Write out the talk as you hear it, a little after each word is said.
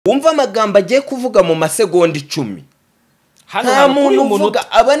wumva amagambo agiye kuvuga mu masegonda 10 nta muntu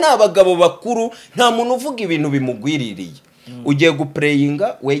uvuga aba ni abagabo bakuru nta muntu uvuga ibintu bimugwiririye ugiye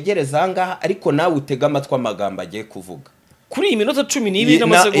guprayinga wegereza ngaha ariko nawe utega amatwa amagambo agiye kuvuga kuri iyi minota 12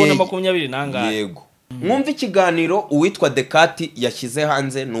 n'amasegonda 20 nangahe yego mwumva ikiganiro uwitwa Dekati yashyize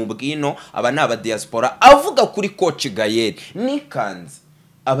hanze n'ubwino aba naba diaspora avuga kuri Coach Gael nikanze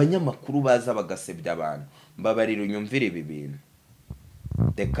abanyamakuru baza bagasebya abantu mbabarira unyumvire ibi bintu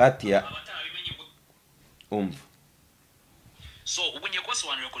Dekati ya umva so ubunye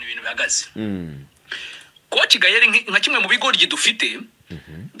kwasobanura ko ibintu bihagaze Coach Gael nka kimwe mu bigoryi dufite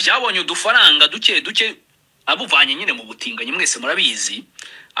byabonye udufaranga duke abuvanye nyine mu butinganyi mwese murabizi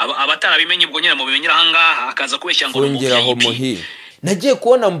abatarabimenye ubwo nyine mu bimenyera hangaha akaza kubeshya ngo ngeraho muhi nagiye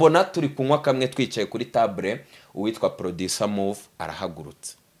kubona mbona turi kunywa kamwe twicaye kuri table uwitwa producer Move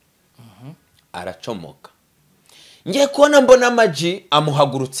arahagurutse aracomoka ngiye kubona mbona Maji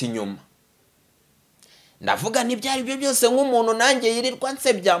amuhagurutse inyuma ndavuga n'ibyari byo byose nk'umuntu nanjye yirirwa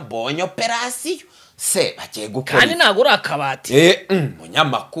nsebya mbonye operation se bagiye gukora kandi ntago urakabati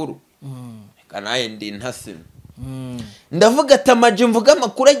munyamakuru kanaye ndi ntasi ndavuga Maji mvuga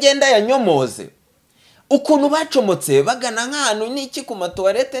amakuru agenda yanyomoze ukuntu bacomotse bagana nk'ahantu n'iki ku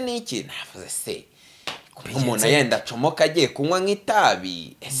matoilette n'iki navuze se umuntu yenda acomoka agiye kunywa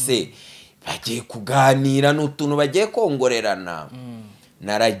nk'itabi ese bagiye kuganira n'utuntu bagiye kongorerana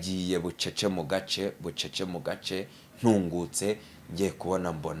naragiye bucece mu gace ntungutse ngiye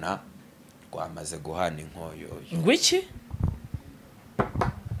kubona mbona kwamaze guhana inkoyoyo ngwiki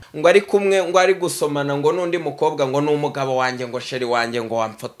ngo ari kumwe ngo ari gusomana ngo nundi mukobwa ngo n'umugabo wanjye ngo sheri wanjye ngo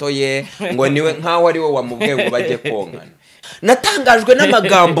wamfotoye ngo niwe nkaho ari we wamubwiye ngo bajye konkana natangajwe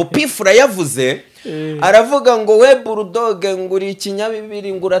n'amagambo Pifura yavuze aravuga ngo we Bulldog nguri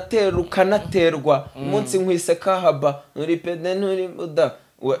ikinyabibiri ngo uratera ukanaterwa umunsi nkwise kahaba uri pede nturi buda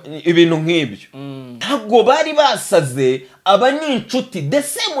ibintu nk'ibyo ntabwo bari basaze aba ni inshuti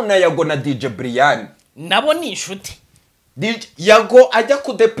desemu na Yago na DJ Brian nabo ni inshuti Yago ajya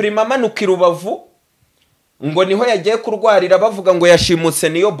kudeprima amanuka Rubavu ngo niho yagiye kurwarira bavuga ngo yashimutse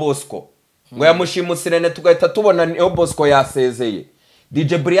niyo Bosco ngo yamushimutsirene tugahita tubona niyo Bosco yasezeye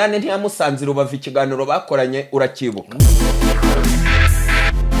DJ Brian ntiyamusanze Rubavu ikiganiro bakoranye urakibuka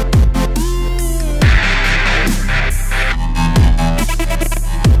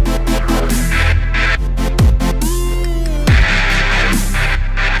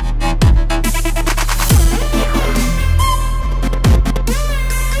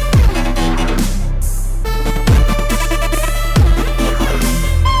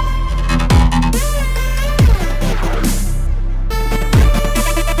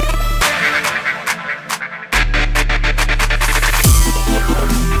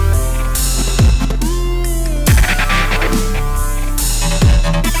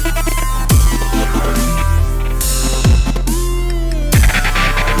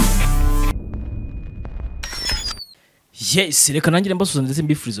Yes, reka nangire mbasuza ndetse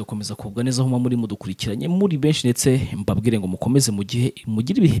mbifurize gukomeza kubwa neza aho muri mudukurikiranye muri benshi ndetse mbabwire ngo mukomeze mu gihe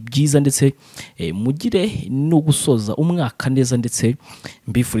mugire ibihe byiza ndetse mugire no gusoza umwaka neza ndetse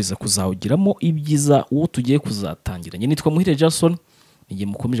mbifuriza kuzawugiramo ibyiza uwo tugiye kuzatangira. Nitwa Muhire Jason ngiye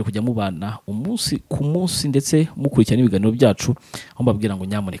mukomeje kujya mubana umunsi ku munsi ndetse mukurikirana ibiganiro byacu aho mbabwira ngo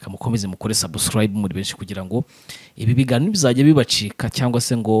nyamuneka mukomeze mukore subscribe muri benshi kugira ngo ibi biganiro bizajya bibacika cyangwa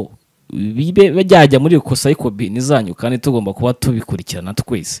se ngo bibe bajyajya muri kosa ikobi nizanyu kandi tugomba kuba tubikurikirana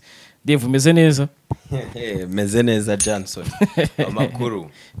twese. Dave umeze neza? Meze neza Johnson. Amakuru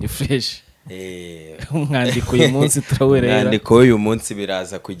ni fresh. Umwandiko uyu munsi turawerera. Umwandiko uyu munsi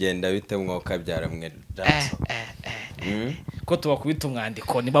biraza kugenda bite mwoka byaramwe Johnson. Ko tubakubita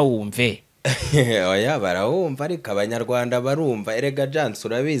umwandiko niba wumve. Oya barahumva ariko abanyarwanda barumva erega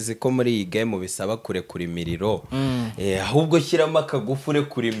Johnson urabizi ko muri iyi game bisaba kure kuri miriro ahubwo shyiramo akagufure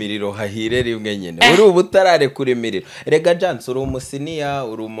kuri miriro hahire rimwe nyene uri ubutarare kuri miriro erega Johnson uri umusiniya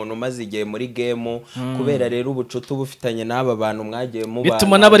uri umuntu maze igihe muri game kubera rero ubucuti bufitanye n'aba bantu mwagiye mubana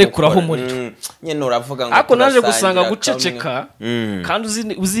bituma nabarekuraho umuriro nyene uravuga ngo ako naje gusanga guceceka kandi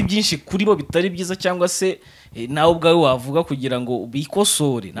uzi byinshi kuri bo bitari byiza cyangwa se nawe ubwawe wavuga kugira ngo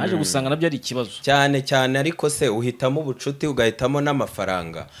bikosore naje gusanga nabyo ari ikibazo cyane ariko se uhitamo ubucuti ugahitamo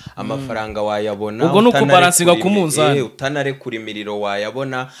n'amafaranga amafaranga wayabona ubwo nuko balansinga ku munzani utanare kuri miriro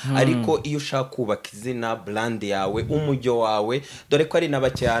wayabona ariko iyo ushaka kubaka izina brand yawe umujyo wawe dore ko ari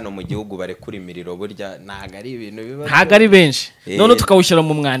nabake hano mu gihugu bare kuri miriro burya naga ari ibintu biba ntaga ari benshi none tukawushyira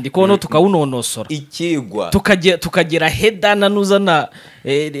mu mwandiko no tukawunonosora ikigwa tukagera hedana nuzana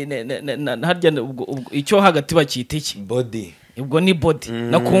harya icyo hagati bakita iki body ubwo ni body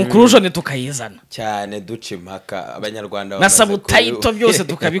na conclusion tukayizana cyane duca impaka abanyarwanda na subtitle byose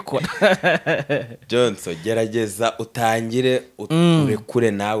tukabikora. Johnson gerageza utangire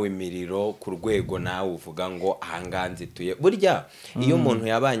urekure nawe imiriro ku rwego nawe uvuga ngo ahanganzituye burya iyo umuntu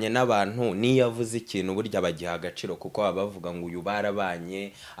yabanye n'abantu niyo yavuze ikintu burya bagiha agaciro kuko baba bavuga ngo uyu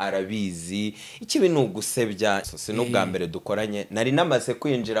barabanye arabizi ikibi ni ugusebya. Si n'ubwa mbere dukoranye nari namaze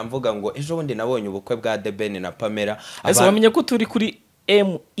kwinjira mvuga ngo ejo bundi nabonye ubukwe bwa The Ben na Pamela. Ese wamenye ko turi kuri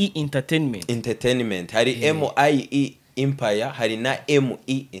ME Entertainment hari MIE Empire hari na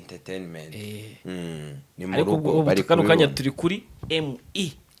ME Entertainment. Ni mu rugo bari kanya turi kuri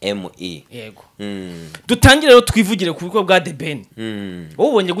ME. Yego. Dutangire rero twivugire ku bukwe bwa The Ben.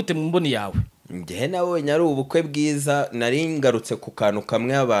 Ubonye gute mu mboni yawe? Ngehe nabonye ari ubukwe bwiza. Nari ngarutse ku kantu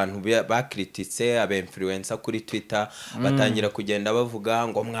kamwe abantu bakrititse aba-influencer kuri Twitter batangira kugenda bavuga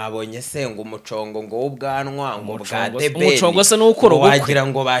ngo mwabonye se ngo umucongo ngo w'ubwanwa ngo bwa The Ben umucongo se n'ukora ubukwe wagira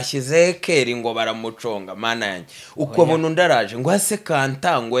ngo bashyize keri ngo baramuconga mana yanjye uko buntu ndaraje ngo ase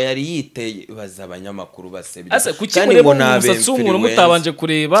kanta ngo yari yiteye baza abanyamakuru basebye ase kukibure mu musatsi w'umuntu mutabanje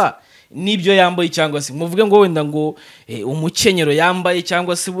kureba nibyo yambaye cyangwa se muvuge ngo wenda ngo umukenyero yambaye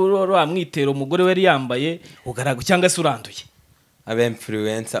cyangwa se buroro amwitero umugore we yambaye ugaraga cyangwa se uranduye.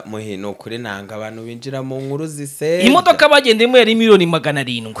 Aba-influencer muhino kuri nanga abantu binjira mu nkuru zise imodoka bagendemo yari miliyoni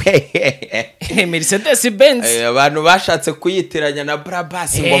 700 Mercedes Benz. Abantu bashatse kuyitiranya na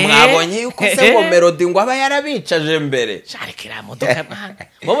Brabus ngo mwabonye yuko se ngo Melody ngo aba yarabicaje mbere sharikira modoka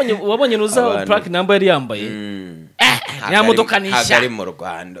wabonye nuza plaque number yari yambaye ya modoka nisha ari mu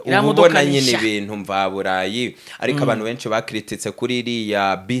Rwanda ubona nyine ibintu mva burayi ariko abantu benshi bakrititse kuri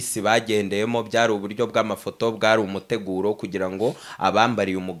iriya bisi bagendeyemo byari uburyo bw'amafoto bwari umuteguro kugira ngo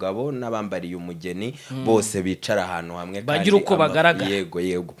abambariye umugabo n'abambariye umugeni bose bicara ahantu hamwe bagira uko bagaragara.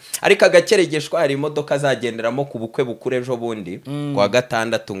 Yego ariko agakeregeshwa hari imodoka zagenderamo ku bukwe bukure ejo bundi kwa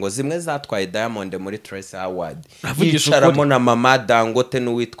gatandatu ngo zimwe zatwaye Diamond muri Trace Award yicaramo na Mama Dangote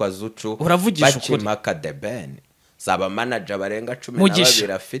n'uwitwa Zucu bacimaka The Ben saba manager barenga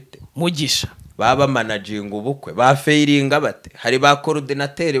 12 afite mugisha baba managing ubukwe ba fairinga bate hari ba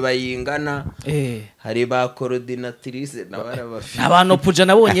coordinateur bayingana hari ba coordinatrice n'abarabafite abantu puja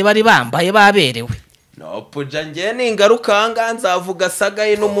nabonye bari bambaye baberewe no puja ngiye ningaruka nganza avuga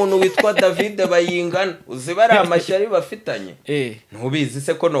sagaye n'umuntu witwa David bayingana uzi bari amashyari bafitanye ntubizi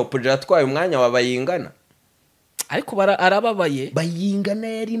se ko no puja atwaye umwanya wa bayingana ariko arababaye bayingana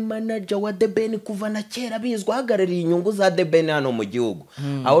yari manager wa The Ben kuva na kera bizwa hagarariye inyungu za The Ben hano mu gihugu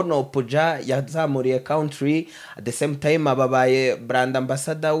aho no puja yazamuriye country at the same time ababaye brand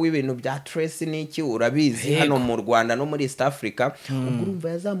ambassador w'ibintu bya Trace n'iki urabizi hano mu Rwanda no muri East Africa ubwo urumva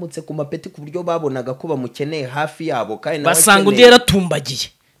yazamutse ku mapeti ku buryo babonaga ko bamukeneye hafi yabo kandi basanga undi yaratumbagiye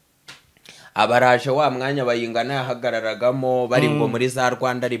abaraje wa mwanya bayingana yahagararagamo bari ngo muri za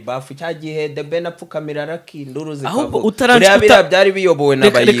Rwanda ribafu cyagihe The Ben apfukamira rakinduru zikavuga byari biyobowe na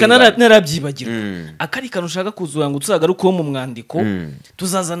bayingana. Reka narabyibagira akari kantu ushaka kuzuya ngo tuzagaruke mu mwandiko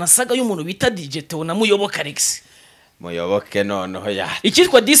tuzazana saga y'umuntu bita DJ Theo na Muyoboke Alex Muyoboke noneho ya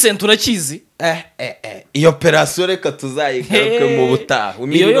ikitwa Decent urakizi iyo operation reka tuzayigaruke mu butaha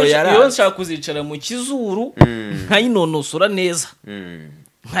imiriro yara iyo nshaka kuzicara mu kizuru nkayinonosora neza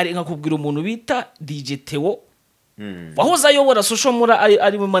nka kubwira umuntu bita DJ Theo wahoze ayobora social mura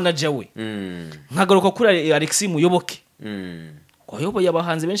ari mu manager we nkagaruka kuri Alex Muyoboke wayoboye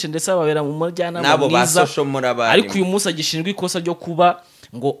abahanzi benshi ndetse ababera mu mujyana mwiza ariko uyu munsi agishinzwe ikosa ryo kuba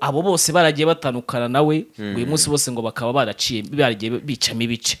ngo abo bose baragiye batandukana nawe ngo uyu munsi bose ngo bakaba baraciye baragiye bicamo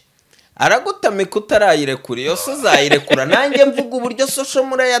ibice aragutamika utarayirekura iyo so uzayirekura nanjye mvuga uburyo social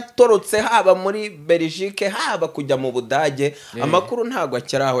mura yatorotse haba muri Belgique haba kujya mu Budage amakuru ntago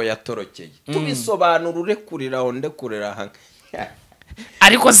akiraho yatorokeye tubisobanura urekuriraho ndekurira hamwe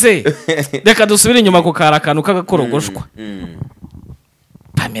ariko se reka dusubire inyuma ku karakantu kagakorogoshwa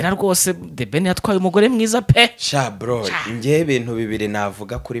Pamela rwose The Ben yatwaye umugore mwiza pe sha bro ngiye ibintu bibiri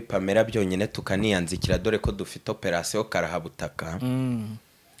navuga kuri Pamela byonyine tukaniyanzikira dore ko dufite operation karahabutaka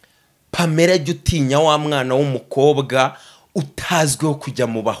Pamela jutinya wa mwana w'umukobwa utazweho kujya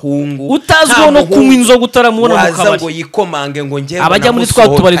mu bahungu utazweho no kunywa inzoga utaramubona mu kabari ngo yikomange ngo ngiye abajya muri twa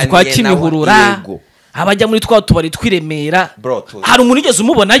tubari twa Kimihurura abajya muri twa tubari twiremera hari umuntu igeze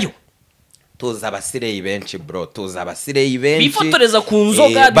umubonayo tuza abasireyi benshi bro tuza abasireyi benshi bifotoreza ku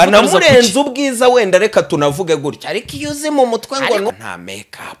nzoga banamurenza ubwiza wenda reka tunavuge gutya ariko iyo uzi mu mutwe ngo nta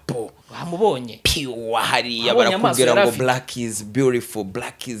makeup bamubonye piwa hariya barakubwira ngo black is beautiful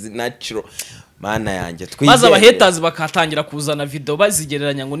black is natural mana yanjye maze abahaters bakatangira kuzana video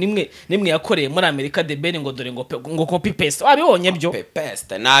bazigereranya ngo nimwe yakoreye muri America The Ben ngo dore ngo copy paste wabibonye byo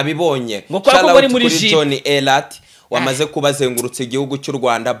paste nabibonye ngo kwa ko muri John Elat wamaze kubazengurutsa igihugu cy'u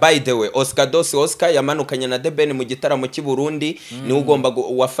Rwanda. By the way, Oscar yamanukanye na The Ben mu gitaramo cy'i Burundi, ni ugomba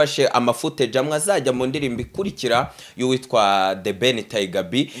wafashe amafootage amwe azajya mu ndirimbo ikurikira y'uwitwa The Ben Tiger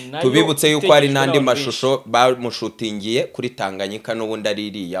B. Tubibutse yuko hari n'andi mashusho bamushutingiye kuri Tanganyika n'ubundi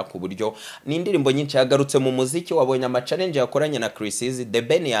aririya, ku buryo ni indirimbo nyinshi yagarutse mu muziki. Wabonye ama challenge yakoranye na Chris. The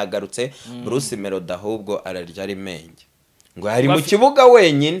Ben yagarutse, Bruce Melody ahubwo ararya rimenge ngo hari mu kibuga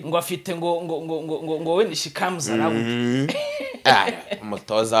wenyine, ngo afite ngo we nishikamuza nawe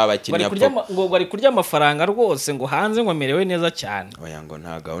umutoza w'abakinnyi ngo bari kurya amafaranga rwose, ngo hanze ngo merewe neza cyane. Oya, ngo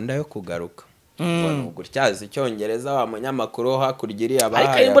nta gahunda yo kugaruka, ngo gutyaza icyongereza wa munyamakuru hakurya iriya bahaye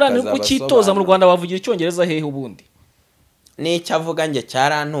akazi. Ariko imbura ni ukitoza mu Rwanda bavugira icyongereza hehe ubundi? Nicyo avuga nge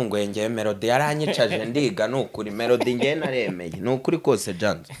cyarantunguye, ngewe Melody yaranyicaje ndiga, nukuri Melody ngewe naremeye, nukuri kose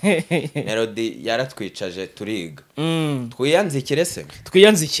Janzo. Melody yaratwicaje turiga. Twiyanzikire se,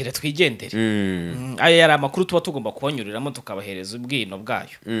 twiyanzikire twigendere. Aya yari amakuru tuba tugomba kubanyuriramo tukabahereza ubwino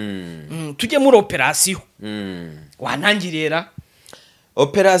bwayo. Tujye muri operasiyo. Wanangirira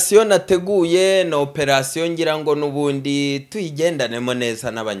operasiyo nateguye na operasiyo ngira ngo nubundi tuyigendanemo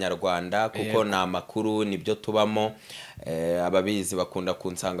neza n'abanyarwanda, kuko na makuru nibyo tubamo. Ababizi bakunda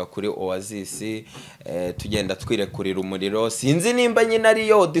kunsanga kuri Oasis, tugenda twirekurira umuriro. Sinzi nimba nyine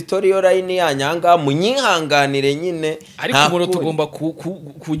ariyo auditorial line yanyanga, munyihanganire nyine. Ariko umuntu tugomba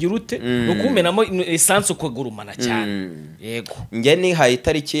kugira ute no kumenamo essence ukagurumana cyane. Yego, nge ni haye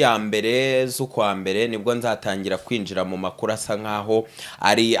itariki ya mbere z'ukwa mbere nibwo nzatangira kwinjira mu makuru asa nkaho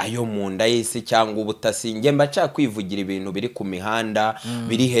ari ayo mu nda y'isi cyangwa ubutasi. Nge mbaca kwivugira ibintu biri ku mihanda,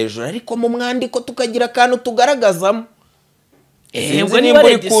 biri hejuru, ariko mu mwandiko tukagira akantu tugaragazamo. Ubwo niba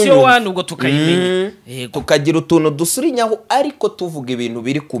edition 1 ubwo tukayimenya, tukagira utuntu dusurinyaho, ariko tuvuga ibintu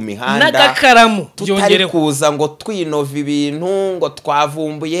biri ku mihanda n'agakaramu, tutari kuza ngo twinova ibintu ngo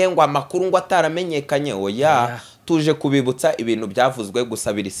twavumbuye ngo amakuru ngo ataramenyekanye. Oya, tuje kubibutsa ibintu byavuzwe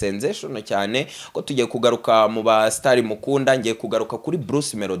gusa biri sensation cyane, ko tugiye kugaruka mu ba star mukunda. Ngiye kugaruka kuri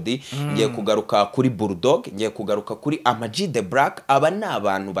Bruce Melody, ngiye kugaruka kuri Bulldog, ngiye kugaruka kuri G the Black. Aba ni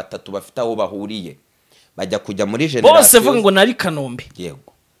abantu batatu bafite aho bahuriye, bajya kujya muri generation bose vuga ngo nari Kanombe.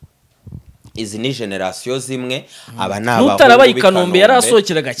 Yego, izi ni generation zimwe. Aba naba nutarabaye Kanombe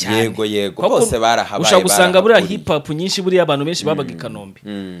yarasokeraga cyane. Yego bose barahabaye. Ushaka gusanga buri hip hop nyinshi buri abantu benshi babaga Kanombe.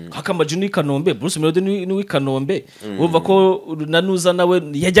 Hakamaje ni Kanombe, Bruce Melody ni Kanombe. Urumva ko nanuza nawe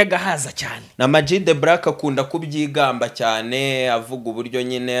yajyaga haza cyane. Na G the Black akunda kubyigamba cyane, avuga uburyo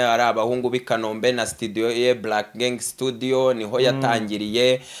nyine ari abahungu b'Ikanombe na studio ye Black Gang Studio niho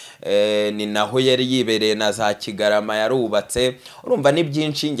yatangiriye. Ni naho yari yibereye na za Kigarama yarubatse. Urumva ni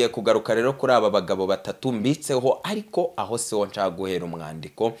byinshi. Ngiye kugaruka rero kuri aba bagabo batatu mbitseho, ariko aho siho nshaka guhera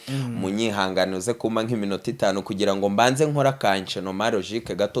umwandiko. Munyihanganuze kuma nk'iminota 5 kugira ngo mbanze nkora kancheno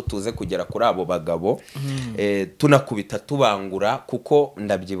logique gato tuze kugera kuri abo bagabo. Tunakubita tubangura, kuko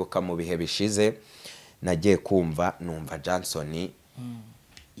ndabyibuka mu bihe bishize nagiye kumva numva Johnson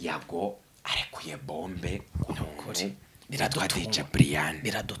yago arekuye bombe kuri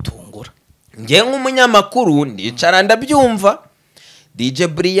biradutungura. Nge nk'umunyamakuru ndicara ndabyumva, DJ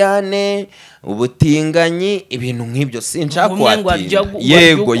Brian ubutinganyi ibintu nk'ibyo sinshaka kwatinda.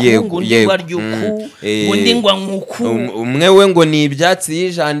 Yego undi ngwa nkuku, umwe we ngo ni ibyatsi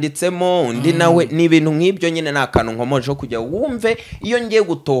yijanditsemo, undi nawe ni ibintu nk'ibyo nyine. Nakantu nkomoje kujya wumve iyo ngiye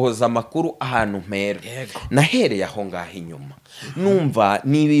gutohoza amakuru ahantu mpera. Nahereye aho ngaho inyuma numva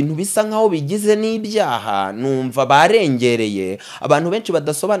ni ibintu bisa nkaho bigize n'ibyaha, numva barengereye. Abantu benshi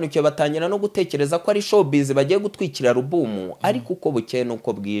badasobanukiwe batangira no gutekereza ko ari showbiz bagiye gutwikira album, ariko uko bukeye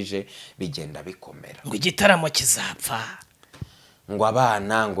nuko bwije bigenda bikomera. Ngo igitaramo kizapfa, ngo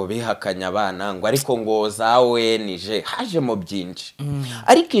abana ngo bihakanya abana, ngo ariko ngo zawe nije hajemo byinshi.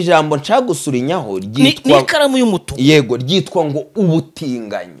 Ariko ijambo ncagusurinyaho ryitwa n'ikaramu y'umutuku. Yego, ryitwa ngo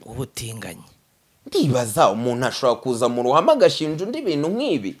ubutinganyi. Ndibaza umuntu ashobora kuza mu ruhame agashinja undi ibintu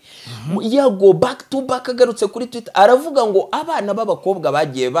nk'ibi. Yago back to back agarutse kuri Twitter aravuga ngo abana b'abakobwa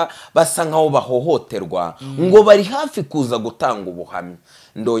bagiye basa nkaho bahohoterwa, ngo bari hafi kuza gutanga ubuhamya.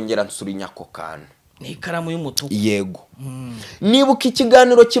 Ndongera nsurinya ko kantu n'ikaramu y'umutuku. Yego, nibuka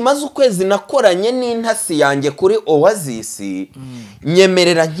ikiganiro kimaze ukwezi nakoranye n'intasi yanjye kuri Oasis.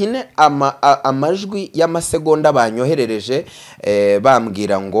 Nyemerera nkine amajwi y'amasegonda banyoherereje,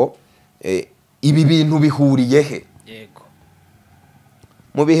 bambwira ngo ibi bintu bihuriye he. Yego,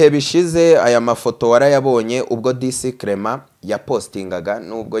 mu bihe bishize aya mafoto warayabonye ubwo DC Clement yapostingaga,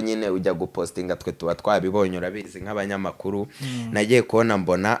 nubwo nyine ujya gupostinga twe tuba twabibonye urabizi nk'abanyamakuru. Nagiye kubona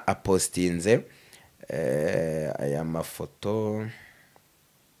mbona apostinze aya mafoto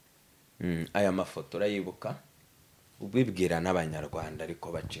urayibuka ubibwira n'abanyarwanda ariko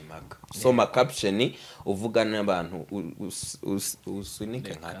bacimaka soma caption uvuga n'abantu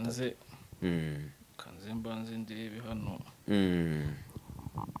usunike kanze mbanze ndebe hano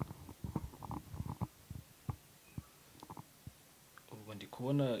ubwo ndi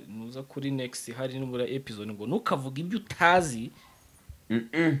kubona nuza kuri next hari n'umura episode ngo nukavuga ibyo utazi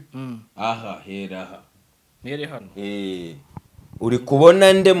aha hera mere hano uri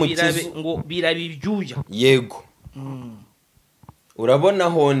kubona nde mu kizu ngo birabibyuya yego urabona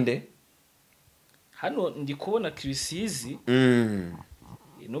honde hano ndi kubona kirisizi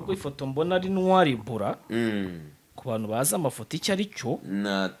nubwo ifoto mbona ari noiribura ku bantu baza amafoto icyo ari cyo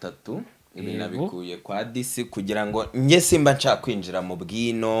na tatu ibi nabikuye kwa DC kugira ngo nge simba nshaka kwinjira mu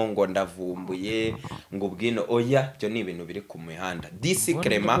bwino ngo ndavumbuye ngo bwino oya byo ni ibintu biri ku mihanda DC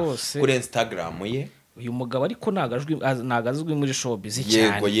Clement kuri Instagram ye uyu mugabo ariko nagazwi muri showbiz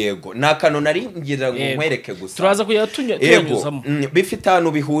cyane yego nakano nari ngira ngo nkwereke gusa turaza kuya tunyuzamo bifite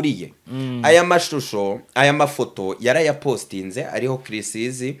hano bihuriye aya mashusho aya mafoto yarayapostinze ariho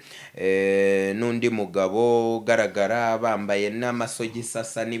Chrisizi nundi mugabo ugaragara bambaye n'amasogi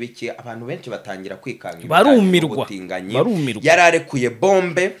sasa n'ibiki abantu benshi batangira kwikanga barumirwa yararekuye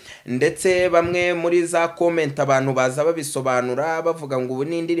bombe ndetse bamwe muri za comment abantu baza babisobanura bavuga ngo ubu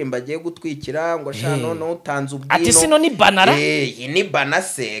n'indirimbo agiye gutwikira ngo no utanze ubwino ati sino ni banara ni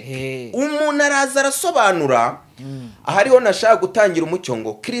banasek umuntu araza arasobanura ahariho nashaka gutangira umucyo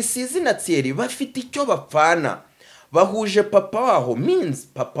ngo Chrisizi na Thierry bafite icyo bapfana bahuje papa waho means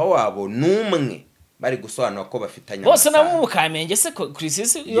papa wabo numwe bari gusobanura ko bafitanye bose nabo mu Kamenge se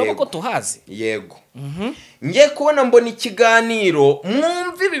Chrisizi yobo ko tuhazi yego ngiye kubona mbona ikiganiro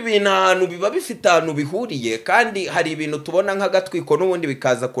mwumva ibi bintu ahantu biba bifite ahantu bihuriye kandi hari ibintu tubona nk'agatwiko n'ubundi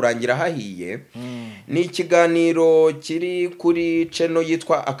bikaza kurangira hahiye ni ikiganiro kiri kuri channel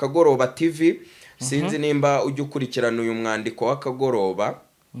yitwa Akagoroba TV sinzi nimba ujye ukurikirana uyu mwandiko w'Akagoroba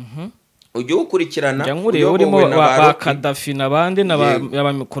ujye ukurikirana urimo ba Kadafi nabandi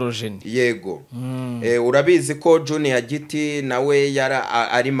n'abamikorojeni yego urabizi ko Junior Giti nawe yara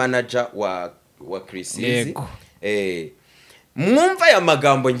ari manager wa Chrisizi mwumva ya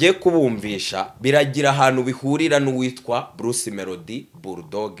magambo ngiye kubumvisha biragira ahantu bihurira n'uwitwa Bruce Melody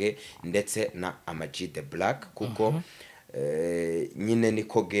Bulldog ndetse na Ama-G The Black kuko nyine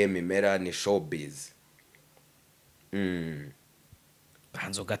niko game imera ni showbiz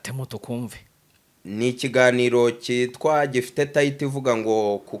banzo gatemo tukumve ni ikiganiro cyitwa gifite title ivuga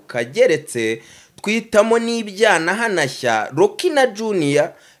ngo kukageretse twitamo n'ibyana hanashya Rocky na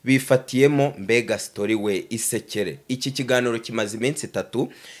Junior bifatiyemo mbega story we isekere iki kiganiro kimaze iminsi 3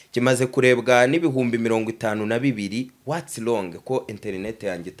 kimaze kurebwa n'ibihumbi 52 what's wrong ko internet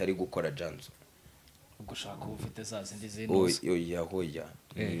yanjye itari gukora janzo gushaka ufite za zindi zindi hoya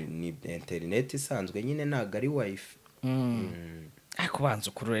ni internet isanzwe nyine naga ari wifi ariko banza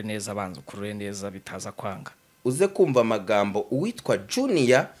ukurure neza bitaza kwanga uze kumva amagambo uwitwa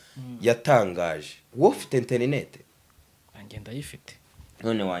Junior yatangaje wowe ufite internet angenda yifite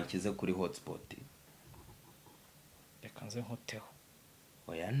none wankize kuri hotspot reka nze nkoteho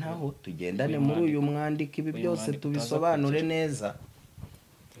oya ntaho tugendane muri uyu mwandiko ibi byose tubisobanure neza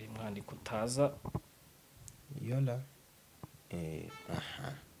uyu mwandiko utaza yola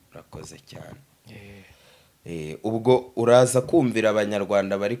urakoze cyane ubwo uraza kumvira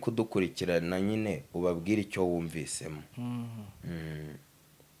abanyarwanda bari kudukurikirana nyine ubabwira icyo wumvisemo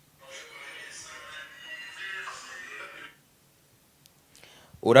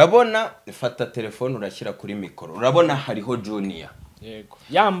urabona fata telefone urashyira kuri mikoro urabona hariho Junior yego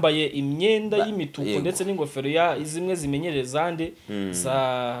yambaye imyenda y'imituku ndetse n'ingofero ya zimwe zimenyereza ande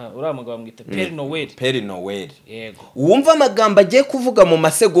za uramugabo mwita Peri Noel yego wumva amagambo agiye kuvuga mu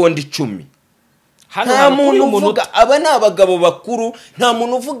masegonda 10 nta muntu uvuga aba ni abagabo bakuru nta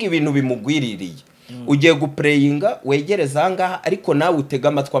muntu uvuga ibintu bimugwiririye ugiye guplayinga wegereza ahangaha ariko nawe utega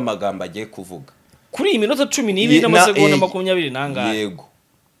amatwi amagambo agiye kuvuga kuri iyi minota 12 n'amasegonda 20 nangahe yego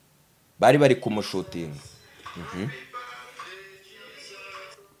bari kumushutinga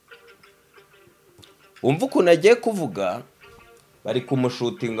umva ukuntu agiye kuvuga bari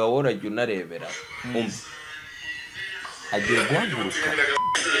kumushutinga wowe urajya unarebera umva agiye guhaguruka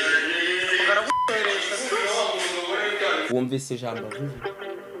wumvise ijambo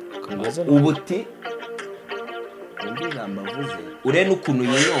avuze ubuti wumva ijambo avuze ure n'ukuntu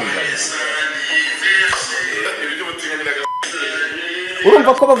yiyonga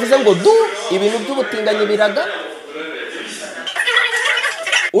urumva ko bavuze ngo du ibintu by'ubutinganyi biraga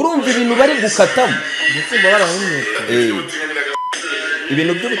urumva ibintu bari gukatamo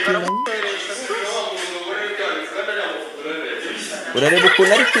ibintu by'ubutinganyi urareba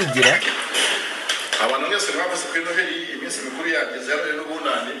ukuntu ari kwigira abantu mwese mwavuze ko Noheli iminsi mikuru yageze rero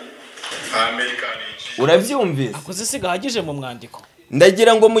n'ubunani Amerikani urabyumvise akoze se gahagije mu mwandiko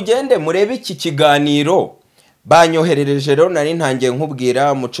ndagira ngo mugende murebe iki kiganiro banyoherereje rero nari ntangiye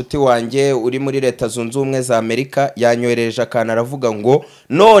nkubwira mucuti wanjye uri muri leta zunze ubumwe za Amerika yanyohereje akana aravuga ngo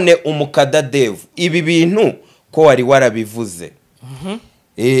none umukada Dev ibi bintu ko wari warabivuze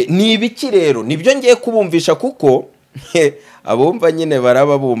ni ibiki rero nibyo ngiye kubumvisha kuko abumva nyine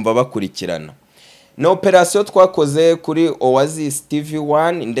baraba bumva bakurikirana na operasiyo twakoze kuri Oasis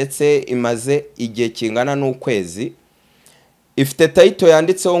TV1 ndetse imaze igihe kingana n'ukwezi ifite title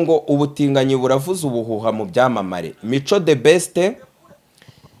yanditseho ngo ubutinganyi buravuza ubuhuha mu byamamare Mico the best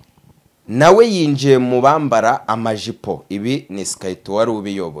nawe yinjiye mu bambara amajipo ibi ni Skyto wari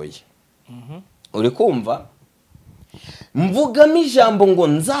ubiyoboye uri kumva mvugamo ijambo ngo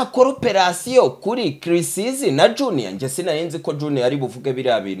nzakora operasiyo kuri Chrisizi na Junior nge sinarenze ko Junior ari buvuge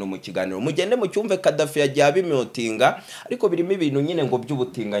biriya bintu mu kiganiro mugende mu cyumve Kadafi yagiye abimyotinga ariko birimo ibintu nyine ngo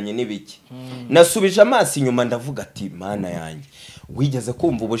by'ubutinganye n'ibiki nasubije amaso inyuma ndavuga ati mana yanjye wigeze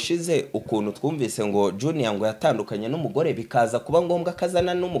kumva ubushize ukuntu twumvise ngo Junior ngo yatandukanye n'umugore bikaza kuba ngombwa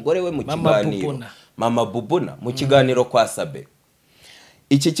kazana n'umugore we mu kiganiro Mama Bubuna mu kiganiro kwa Sabe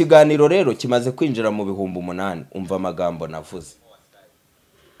iki kiganiro rero kimaze kwinjira mu bihumbi 8 umva amagambo navuze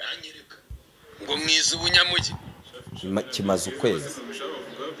anyereka ngo mwiza ubunyamugi kimaze ukwezi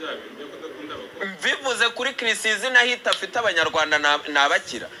mbivuze kuri Chrisizi nahita afite abanyarwanda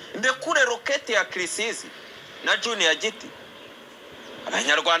nabakira ndekure roketi ya Chrisizi na Junior Giti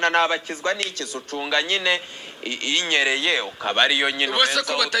abanyarwanda nabakizwa n'iki sucunga nyine inyereye ukaba ariyo nyine ubose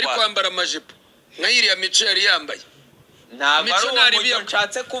ko batari kwambara amajipo nk'iriya Mico yari yambaye ntabwo ari uburyo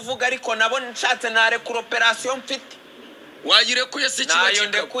nshatse kuvuga ariko nabo nshatse narekura operasiyo mfite wayirekuye si kiba nayo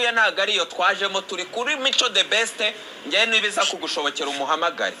ndekuye ntabwo ariyo twajemo turi kuri Mico the best njye nibiza kugushobokera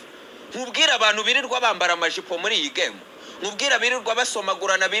umuhamagare nkubwira abantu birirwa bambara amajipo muri iyi game nkubwira birirwa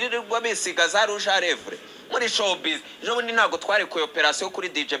basomagurana birirwa bisiga za rouge à lèvres muri showbiz ejo bundi ntabwo twarekuye operasiyo kuri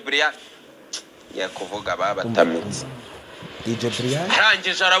DJ Brian ya kuvuga babatamitse DJ Brian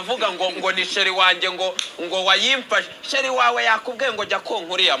arangije aravuga ngo ni sheri wanjye ngo wayimfashe sheri wawe yakubwiye ngo jya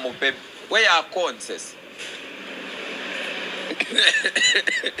konkuriya mu bebe we yakonse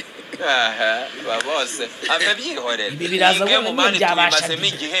babose amebyihorera ibi biraza mu mani tubimazemo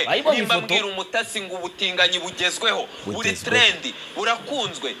igihe nimba mbwira umutasi ngo ubutinganyi bugezweho buri trendi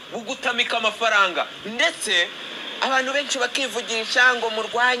burakunzwe bugutamika amafaranga ndetse abantu benshi bakivugisha ngo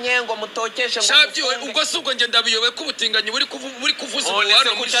murwanye ngo mutokeshe ngo Shaffy ubwo subwo nge ndabiyobe ko ubutinganyi buri kuvuza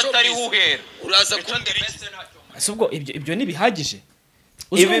umubano muri showbiz uraza kumbwira subwo ibyo nibihagije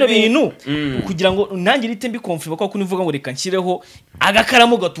uzibona bintu kugira ngo nangire ite mbikonfirma ko kunivuga ngo reka nshyireho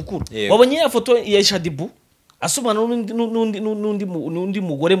agakaramu gatukura wabonye ya foto ya Shadibu asubana n'undi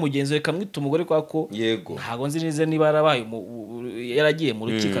mugore mugenzi we kamwita umugore kwako yego ntago nzi neza niba yarabaye yaragiye mu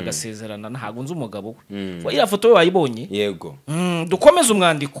rukiko agasezerana ntago nzi umugabo we ya foto we wayibonye yego dukomeze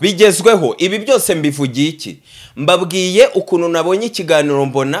umwandiko bigezweho ibi byose mbivugiye iki mbabwiye ukuntu nabonye ikiganiro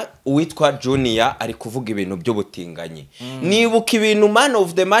mbona uwitwa Junior ari kuvuga ibintu by'ubutinganyi nibuka ibintu man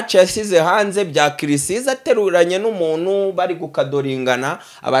of the match yasize hanze bya Chrisizi ateruranye n'umuntu bari gukadoringana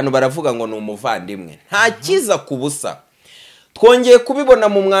abantu baravuga ngo ni umuvandimwe nta kiza kubusa twongeye kubibona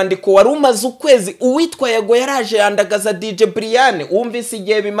mu mwandiko wari umaze ukwezi uwitwa Yago yaraje yandagaza DJ Brian wumvise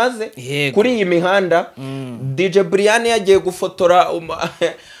igihe bimaze kuri iyi mihanda DJ Brian yagiye gufotora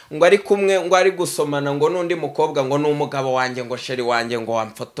ngo ari kumwe ngo ari gusomana ngo n'undi mukobwa ngo n'umugabo wanjye ngo sheri wanjye ngo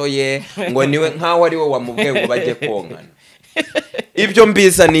wamfotoye ngo niwe nkaho ari we wamubwiye ngo bajye konkana ibyo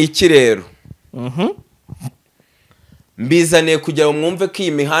mbiza ni iki rero mbizaniye kugira ngo mwumve ko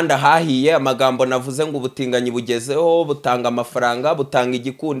iyi mihanda hahiye amagambo navuze ngo ubutinganyi bugezeho butanga amafaranga butanga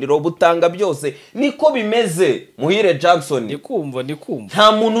igikundiro butanga byose niko bimeze Muhire Jackson ndikumva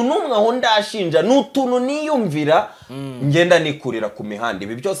nta muntu n'umwe aho ndashinja n'utuntu niyumvira ngenda nikurira ku mihanda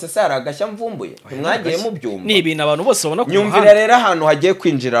ibi byose se hari agashya mvumbuye mwagiye mubyumva ni ibintu abantu bose babona ku muhanda nyumvira rero ahantu hagiye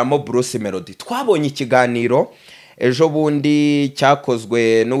kwinjiramo Bruce Melody twabonye ikiganiro ejo bundi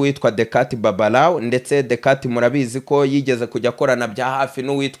cyakozwe n'uwitwa Dekati Babalao ndetse Dekati murabizi ko yigeze kujya akorana bya hafi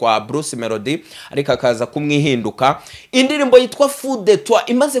n'uwitwa Bruce Melody ariko akaza kumwihinduka indirimbo yitwa Food Tour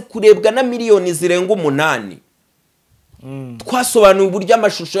imaze kurebwa na miliyoni zirenga 8 twasobanuye uburyo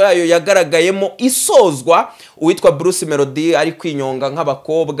amashusho yayo yagaragayemo isozwa uwitwa Bruce Melody ari kwinyonga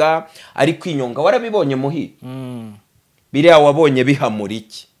nk'abakobwa ari kwinyonga warabibonye muhi biriya wabonye bihamura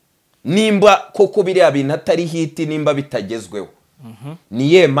iki nimba koko biriya bintu atari hiti nimba bitagezweho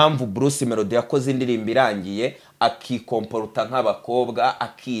niye mpamvu Bruce Melody yakoze indirimbo irangiye akikomporuta nk'abakobwa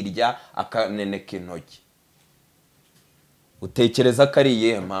akirya akaneneka intoki utekereza ko ari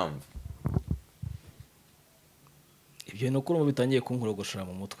iyihe mpamvu ibyo no kuri bitangiye kunkurogoshora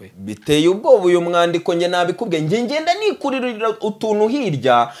mu mutwe biteye ubwoba uyu mwandiko nge nabikubwiye nge ngenda nikurira utuntu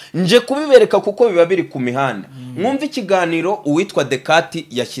hirya nje kubibereka kuko biba biri ku mihanda mwumva ikiganiro uwitwa Dekati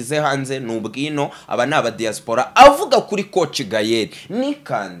yashyize hanze n'ubwino aba naba diaspora avuga kuri Coach Gael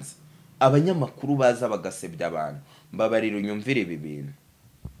nikanze abanyamakuru baza bagasebya abantu mbabarira unyumvire ibi bintu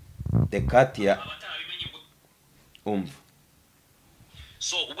Dekati ya umva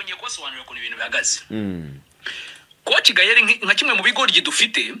so ubu ngiye kubasobanurira ukuntu ibintu bihagaze Coach Gael nka kimwe mu bigoryi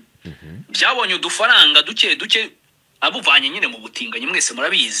dufite byabonye udufaranga duke abuvanye nyine mu butinganyi mwese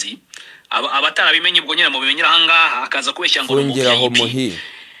murabizi abatarabimenye ubwo nyine mu bimenyera ahangaha akaza kubeshya ngo fungiraho muhi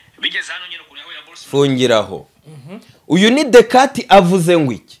bigeze hano nyine kuri aho ya bourse fungiraho uyu ni Dekati avuze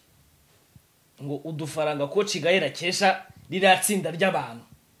ngo iki ngo udufaranga Coach Gael akesha riratsinda ry'abantu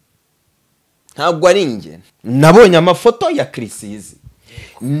ntabwo ari nge nabonye amafoto ya Krisizi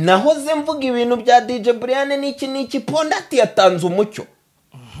nahoze mvuga ibintu bya DJ Brian niki Pondati yatanze umucyo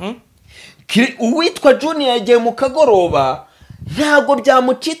uwitwa Junior yagiye mu kagoroba ntago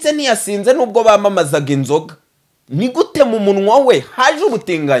byamucitse ntiyasinze nubwo bamamazaga inzoga ni gute mu munwa we haje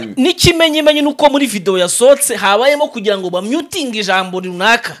ubutinganyi n'ikimenyimenyi nuko muri video yasohotse habayemo kugira ngo bamyutinge ijambo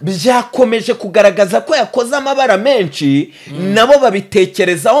runaka byakomeje kugaragaza ko yakoze amabara menshi nabo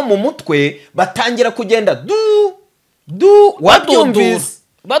babitekerezaho mu mutwe batangira kugenda wabyumvise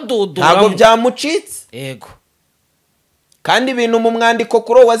badodora ntabwo byamucitse yego kandi ibintu mu mwandiko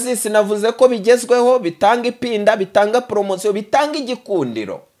kuri wazisi navuze ko bigezweho bitanga ipinda bitanga promotion bitanga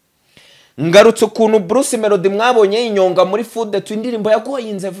igikundiro ngarutse ukuntu Bruce Melody mwabonye inyonga muri food twindirimbo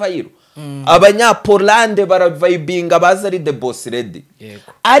yagoyinze viral abanyapolande baravibinga baza ari the boss ready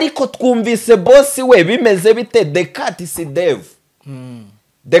ariko twumvise boss we bimeze bite Dekati si dev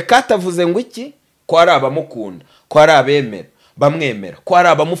Dekati avuze ngo iki ko ari abamukunda ko ari abemera bamwemera ko ari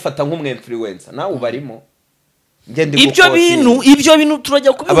abamufata nk'umwinfluencer nawe ubarimo ibyo bintu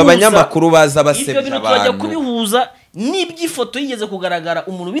turajya kubihuza aba banyamakuru baza basebya abantu ibyo bintu turajya kubihuza n'iby'ifoto yigeze kugaragara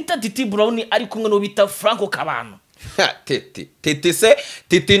umuntu bita Titi Brown ari kumwe no bita Franco Kabano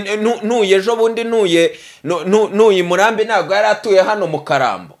Titi nuye ejo bundi nuye Murambi ntabwo yari atuye hano mu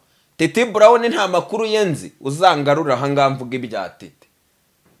Karambo Titi Brown nta makuru yenzi uzangarura aha mvuga ibya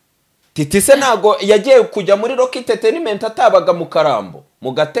Titi se ntabwo yagiye kujya muri Rocket Entertainment atabaga mu Karambo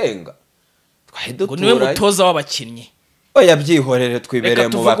mu Gatenga ngo niwe mutoza w'abakinnyi oya byihorere twibereye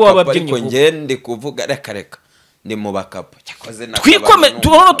mu bakapo ariko ngende kuvuga reka ndi mu bakapo cyakoze na twikome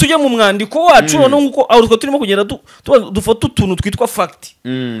tubona tujye mu mwandiko wacu none nkuko aho turimo kugenda dufata utuntu twitwa fact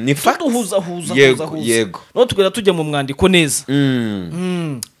ni fact duhuza yego no tugera tujye mu mwandiko neza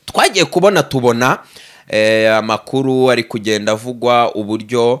twagiye tubona amakuru ari kugenda avugwa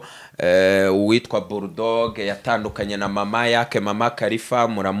uburyo uwitwa Bulldog yatandukanye na mama Khalifa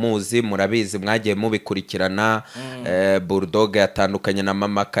muramuzi murabizi mwagiye mubikurikirana Bulldog yatandukanye na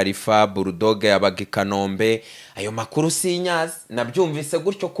mama Khalifa Bulldog yabaga Kanombe ayo makuru sinyazi nabyumvise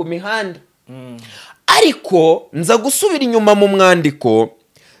gutyo ku mihanda ariko nza gusubira inyuma mu mwandiko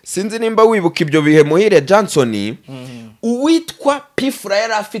sinzi nimba wibuka ibyo bihe Muhire Johnson uwitwa Pifra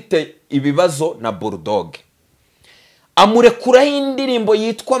yari afite ibibazo na Bulldog amurekuraho indirimbo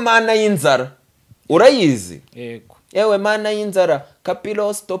yitwa Mana y'inzara urayizi yego yewe Mana y'inzara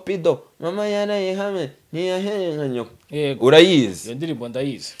Kapilo Stopido mama yarayihame ntiyaherenganyo urayizi iyo ndirimbo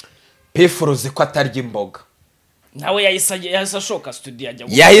ndayizi Pifra uzi ko atarya imboga nawe yahise ashoka studio ajya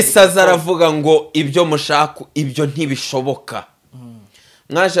yahise aravuga ngo ibyo mushaka ibyo ntibishoboka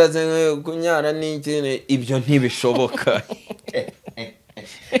mwashatse kunyara n'ikene ibyo ntibishoboka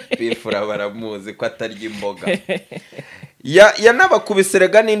Pifra baramuzi ko atarya imboga yanabakubise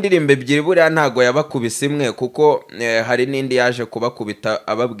rega n'indirimbo ebyiri buriya ntago yabakubise imwe kuko hari n'indi yaje kubakubita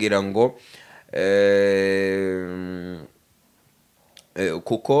ababwira ngo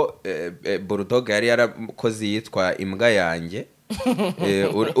kuko Bulldog yari yarakoze yitwa imbwa yanjye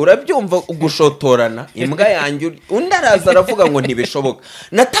urabyumva gushotorana imbwa yanjye undi araza aravuga ngo ntibishoboka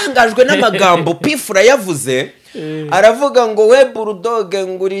natangajwe n'amagambo Pifra yavuze aravuga ngo we Bulldog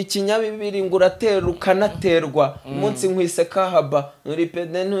nguri ikinyabibiri ngo uratera ukanaterwa umunsi nkwise kahaba uri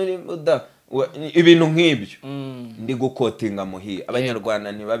pede nturi buda ibintu nk'ibyo ndi gukotinga muhi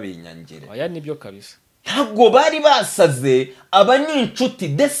abanyarwanda ntibabinyangire oya nibyo kabisa ntabwo bari basaze abany'inshuti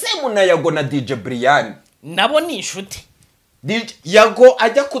desemu na Yago na DJ Brian nabo ni inshuti Yago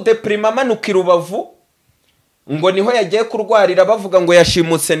ajya kudeprima amanuka i Rubavu ngo niho yagiye kurwarira bavuga ngo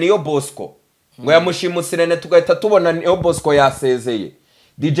yashimutse niyo Bosco ngo yamushimutse Rene tugahita tubona niyo Bosco yasezeye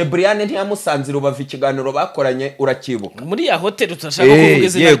DJ Brian ntiyamusanze Rubavu ikiganiro bakoranye urakibuka muri ya hotel tutashaka kuvuga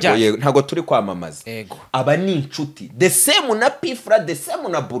izina ryayo yego ntago turi kwamamaza aba ni inshuti the same na Pifra the same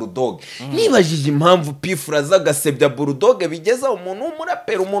na Bulldog nibajije impamvu Pifra zagasebya Bulldog bigeza umuntu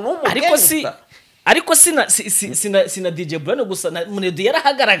w'umurapera umuntu w'umugangsta ariko sina DJ Brian gusa na Munedo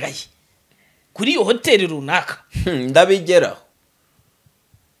yarahagaragaye kuri iyo hotel runaka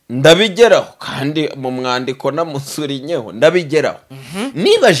ndabigeraho kandi mu mwandiko namusurinyeho ndabigeraho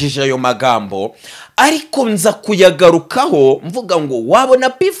nibajije ayo magambo ariko nza kuyagarukaho mvuga ngo wabona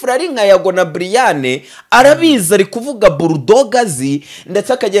Pifra ari nka Yago na Brian arabiza ari kuvuga Bulldog azi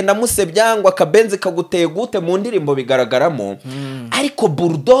ndetse akagenda musebya ngo akabenzi kaguteye gute mu ndirimbo bigaragaramo ariko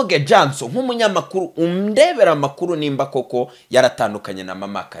Bulldog Johnson nk'umunyamakuru umndebera amakuru nimba koko yaratandukanye na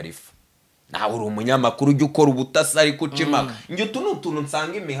Mama Khalifa nawe uri umunyamakuru ujya ukora ubutasari kucimaka njye utuntu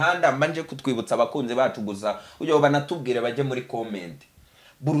nsanga imihanda mbanje kutwibutsa abakunzi bacu gusa ujya banatubwire bajye muri comment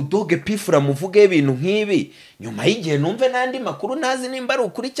Bulldog Pifra muvuge ibintu nk'ibi nyuma y'igihe numve nandi makuru nazi nimba ari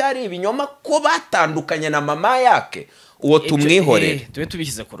ukuri cyari ibinyoma ko batandukanye na mama yake uwo tumwihorere tube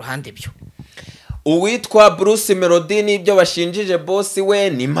tubishyize ku ruhande byo uwitwa Bruce Melody nibyo bashinjije boss we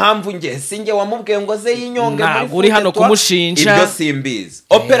ni impamvu nge singe wamubwiye ngo ze yinyonge muri uri hano kumushinja ibyo simbizi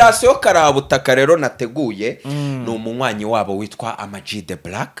operation karabutaka rero nateguye ni umunywanyi wabo witwa G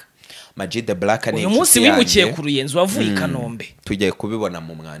Black G Black ni uyu munsi wimukiye ku Ruyenzi wavuye i Kanombe tugiye kubibona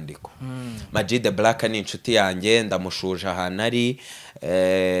mu mwandiko G Black ni inshuti yanjye ndamushuje ahantu ari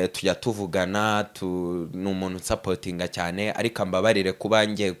tujya tuvugana ni umuntu supportinga cyane ariko ambabarire kuba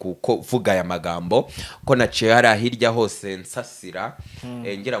ngiye kuvuga aya magambo ko naciye hari ahirya hose nsasira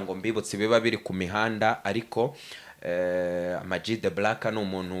ngira ngo mbibutse biba biri ku mihanda ariko G Black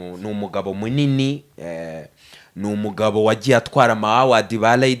ni umugabo munini ni umugabo wagiye atwara award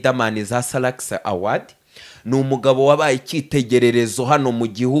ba Riderman za Salax Award ni umugabo wabaye icyitegererezo hano mu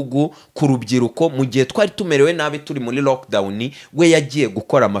gihugu ku rubyiruko mu gihe twari tumerewe nabi turi muri lockdown we yagiye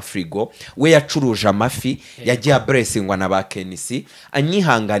gukora amafrigo we yacuruje amafi yagiye blessingwa na ba Kenisi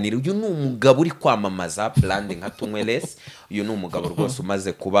anyihanganira uyu ni umugabo uri kwamamaza brand nka Tumweles uyu ni umugabo rwose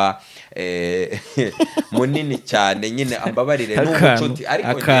umaze kuba munini cyane nyine ambabarire n'umucuti ariko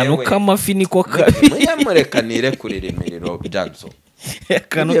akantu k'amafi niko kabi yamurekanire kurira imiriro Johnson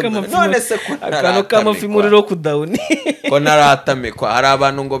akantu k'amafi muri lockdown ko naratamikwa hari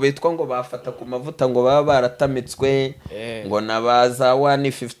abantu ngo bitwa ngo bafata ku mavuta ngo baba baratamitswe ngo nabaza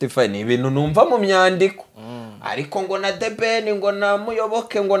 155 ni ibintu numva mu myandiko ariko ngo na Deben ngo na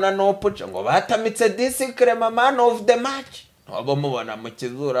Muyoboke ngo na Nopuca ngo batamitse Discre man of the match abo mubona mu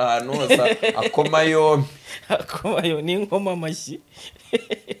kizura ahantu hose akomayo ni ngoma mashyi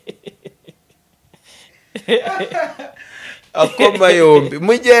akoma yombi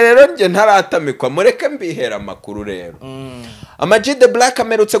mu gihe rero nge ntaratamikwa mureke mbihera amakuru rero G Black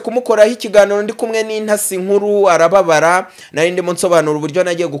amerutse kumukoraho ikiganiro ndi kumwe n'intasi Inkuru arababara nari ndimo nsobanura uburyo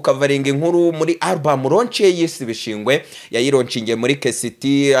nagiye gukavaringa Inkuru muri album launch y'isi bishingwe yayironcingiye muri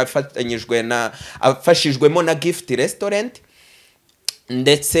Kesiti afashijwemo na Gift Restaurant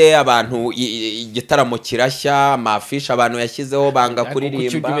ndetse abantu igitaramo kirashya amafisha abantu yashyizeho banga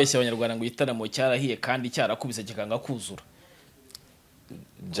kuririmba kuko cyubeshya abanyarwanda ngo igitaramo cyarahiye kandi cyarakubise kikanga kuzura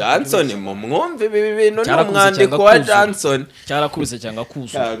Johnson mu mwumve ibi bintu ni umwandiko wa Johnson cyarakubise cyangwa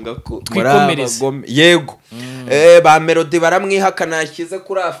kuzura twikomereze yego ba Melody baramwihakana yashyize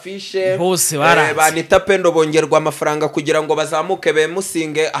kuri afishe bose baranze banita Pendo bongerwa amafaranga kugira ngo bazamuke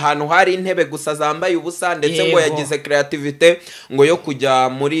bemusinge ahantu hari intebe gusa zambaye ubusa ndetse ngo yagize creativity ngo yo kujya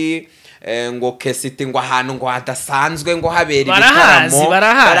muri ngo Kesiti ngo ahantu ngo hadasanzwe ngo habera ibitaramo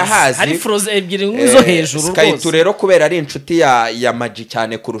barahazi hari froze ebyiri nk'izo hejuru rwose Skytu rero kubera ari inshuti ya Maji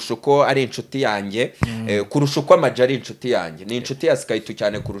cyane kurusha uko ari inshuti yanjye kurusha uko Maji ari inshuti yanjye ni inshuti ya Skytu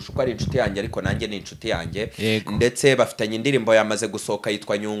cyane kurusha uko ari inshuti yanjye ariko nanjye ni inshuti yanjye ndetse bafitanye indirimbo yamaze gusohoka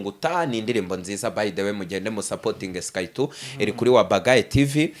yitwa Nyunguta ni indirimbo nziza by the way mugende mu supporting Skytu iri kuri Wabagaye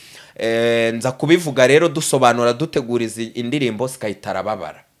TV nza kubivuga rero dusobanura duteguriza indirimbo Skytu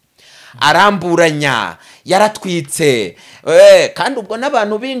arababara aramburanya yaratwitse kandi ubwo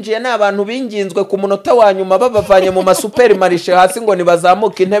n'abantu binjiye n'abantu binginzwe ku munota wa nyuma babavanye mu masuperi marishe hasi ngo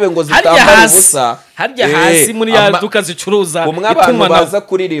nibazamuke intebe ngo zitambara ubusa harya hasi muri ya duka zicuruza abantu baza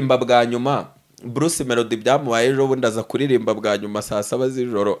kuririmba bwa nyuma Bruce Melody byamubaye ejo bundi aza kuririmba bwa nyuma saa 7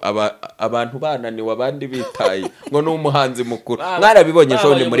 z'ijoro abantu bananiwe abandi bitaye ngo n'umuhanzi mukuru mwarabibonye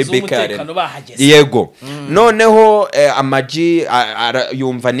ejo ni muri BKR yego noneho G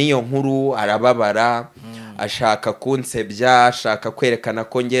yumva niyo nkuru arababara ashaka kunsebya ashaka kwerekana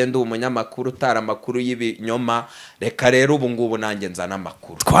ko ngende umunyamakuru utara amakuru y'ibinyoma reka rero ubu ngubu nanjye nzana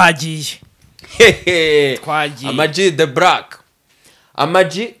amakuru twagiye G Black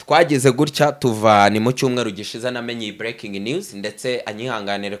Amaji twageze gutya tuva ni mu cyumweru gishize namenye iyi breaking news ndetse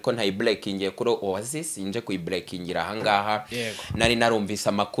anyihanganire ko ntayi breakingiye kuri Oasis inje kuyi breakingira aha ngaha nari narumvise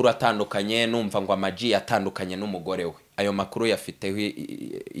amakuru atandukanye numva ngo Amaji yatandukanye n'umugore we ayo makuru yafiteho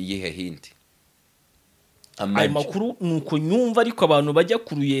iyihe hindi ayo makuru nuko nyumva ariko abantu bajya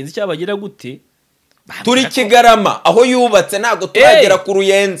ku Ruyenzi cyangwa bagira gute turi Kigarama aho yubatse ntago turagera ku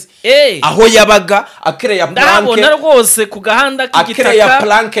Ruyenzi aho yabaga akereya planke ndabona rwose ku gahanda k'igitaka akereya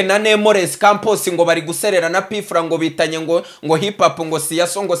planke na Nemores campus ngo bari guserera na pifra ngo bitanye ngo hip hop ngo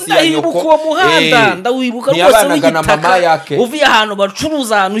siyaso ngo siya nyoko uwo muhanda ndawibuka rwose w'igitaka uvuye ahantu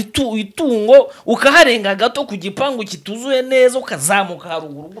bacuruza ahantu itungo ukaharenga gato ku gipangu kituzuye neza ukazamuka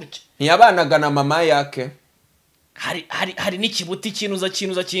haruguru gutya ntiyabanaga na mama yake hari n'ikibuti kinuza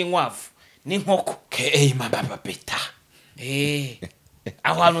cy'inkwavu n'inkoko mama beta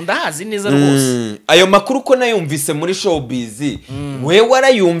aho hantu ndahazi neza rwose ayo makuru ko nayumvise muri showbiz we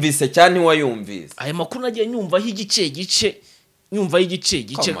warayumvise cyane wayumvise ayo makuru nagiye nyumvaho igice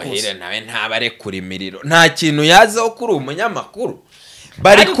rwose nawe ntabare kuri imiriro nta kintu yazaho kuri umunyamakuru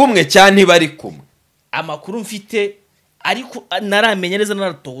bari kumwe cyane bari kumwe amakuru mfite ariko naramenye neza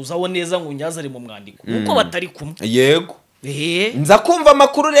naratozaho neza ngo nyaza ari mu mwandiko uko batari kumwe yego nza kumva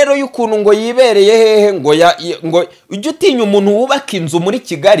amakuru rero y'ukuntu ngo yibereye hehe ngo ujye utinya umuntu wubaka inzu muri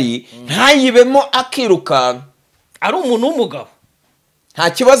Kigali ntayibemo akirukanka ari umuntu w'umugabo nta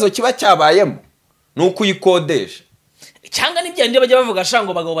kibazo kiba cyabayemo nuko uyikodesha cyangwa n'ibyandi bajya bavuga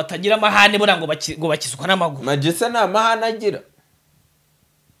shango bagabo batagira amahane bura ngo bakizwa n'amaguru Magise nta mahane agira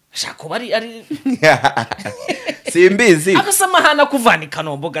shako bari ari simbizi akasa amahane akuvana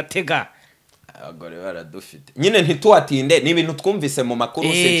Kanombo gatega abagore baradufite nyine ntituhatinde ni ibintu twumvise mu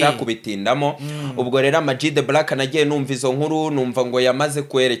makuru sinshaka kubitindamo ubwo rero Amaji the Black nagiye numva izo nkuru numva ngo yamaze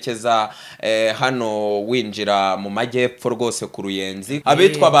kwerekeza hano winjira mu majyepfo rwose ku Ruyenzi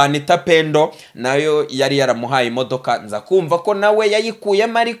abitwa banita Pendo nayo yari yaramuhaye imodoka nza kumva ko nawe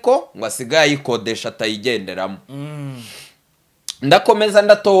yayikuyemo ariko ngo asigaye ayikodesha atayigenderamo ndakomeza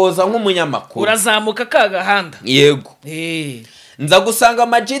ndatoza nk'umunyamakuru urazamuka kagahanda yego nza gusanga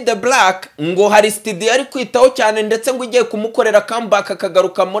Amaji the Black ngo hari studio ari kwitaho cyane ndetse ngo igiye kumukorera comeback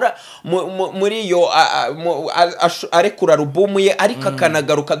akagaruka muri yo arekura album ye ariko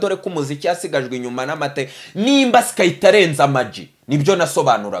akanagaruka dore ko umuziki yasigajwe inyuma n'amate nimba skayitarenza Amaji nibyo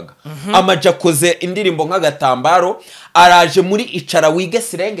nasobanuraga Amaji akoze indirimbo nk'agatambaro araje muri icara wige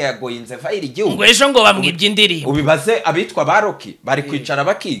sirenge yagoyinze vairi igihugu ngo ejo ngo bamwibye indirimbo ubibaze abitwa baroki bari kwicara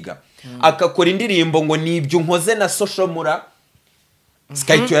bakiga akakora indirimbo ngo nibyo nkoze na social mura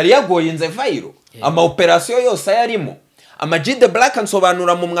Skype yari yagoyinze vairo ama operation yose yarimo Amaji the Black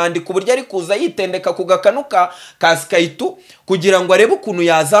ansobanura mu mwandiko buryo ari kuza yitendeka ku gakanuka ka Skype kugira ngo arebe ukuntu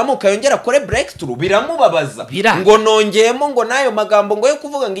yazamuka yongera kore breakthrough biramubabaza ngo nongeyemo ngo nayo magambo ngo yo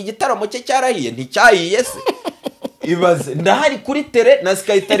kuvuga ngo igitaramo cye cyarahiye nticyahiye se ibaze ndahari kuri tele na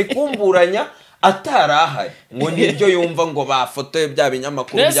Skype ari kumburanya atarahari ngo nibyo yumva ngo bafotoye bya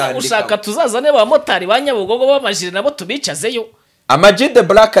binyamakuru byandika ushaka tuzazane ba motari ba Nyabugogo b'amajire nabo tubicazeyo Amaji the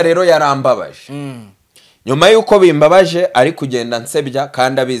Black rero yarambabaje nyuma yuko bimbabaje ari kugenda nsebya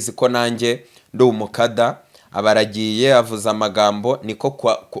kandi abizi ko nanjye ndi umukada abaragiye avuza amagambo niko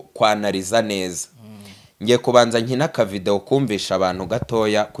kwanariza neza ngiye kubanza nkina ka video kumvisha abantu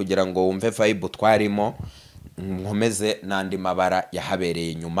gatoya kugira ngo wumve vibe twarimo nkomeze nandi mabara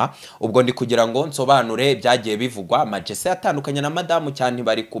yahabereye nyuma ubwo ndi kugira ngo nsobanure byagiye bivugwa Amajese yatandukanye na madamu cyane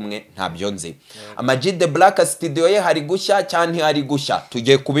bari kumwe ntabyo nzi Amaji the Black studio ye hari gushya cyane hari gushya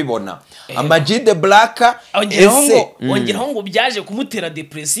tugiye kubibona Amaji the Black ongeraho ngo byaje kumutera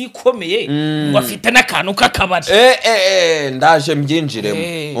depression ikomeye ngo afite n'akantu k'akabari ndaje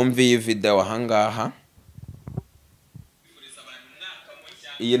mbyinjiremo umva iyi video ahangaha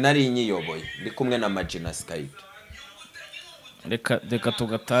iyi nari inyiyoboye ndi kumwe na Amaji na Skype reka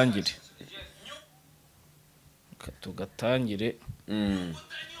tugatangire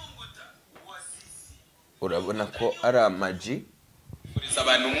urabona ko ari Amaji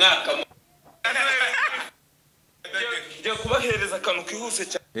abantu umwaka njya kubahereza akantu kihuse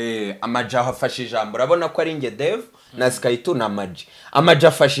cyane Amaji afashe ijambo urabona ko ari nge Dev na Skype na Amaji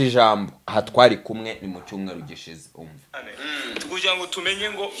afashe ijambo aha twari kumwe ni mu cyumweru gishize umva kugira ngo tumenye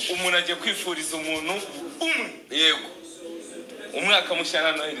ngo umuntu agiye kwifuriza umuntu yego umwaka mushya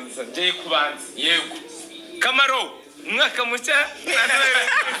na Noheliza ngiye kubanza yego Kamaro umwaka mushya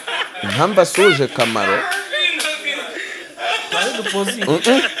nkamba suje Kamaro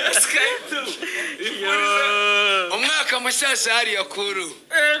umwaka mushasha hariya kuru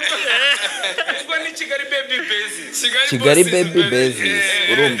ubwo ni Kigali baby basis Kigali baby basis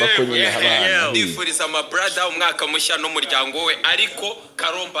urumva ko nyine habana ndifuriza ama brother umwaka mushya n'umuryango we ariko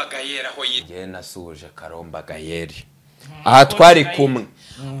Karomba Gael aho ye nasuje Karomba Gael aha twari kumwe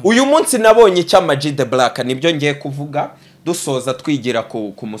uyu munsi nabonye icyama G the Black nibyo ngiye kuvuga dusoza twigira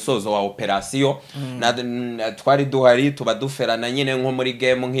ku musozo wa operation twari duhari tuba duferana nyine nko muri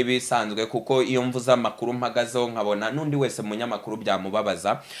game nk'ibisanzwe kuko iyo mvuza amakuru mpagazeho nkabona nundi wese munyamakuru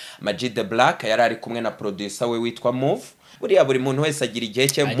byamubabaza G the Black yari ari kumwe na producer we witwa Move buriya buri muntu wese agira igihe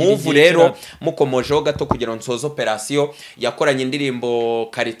cye Move rero mukomojeho gato kugira nsozo operation yakoranye indirimbo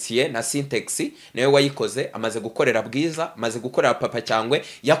Quartier na Syntax nawe wayikoze amaze gukorera Bwiza amaze gukorera Papa Cyangwe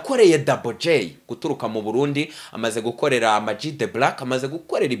yakoreye Double J guturuka mu Burundi amaze gukorera G the Black amaze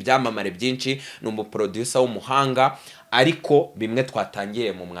gukorera ibyamamare byinshi n'umu producer w'umuhanga ariko bimwe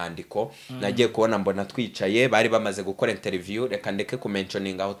twatangiye mu mwandiko nagiye kubona mbona twicaye bari bamaze gukora interview reka ndeke ku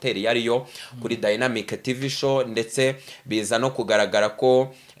mentioninga hotel yariyo kuri Dynamic TV show ndetse biza no kugaragara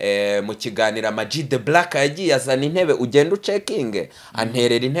ko mu kiganira G the Black yagiye azana intebe ugenda ucekinge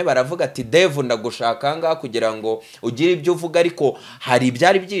anterera intebe aravuga ati Dave ndagushaka nga kugira ngo ugire ibyo uvuga ariko hari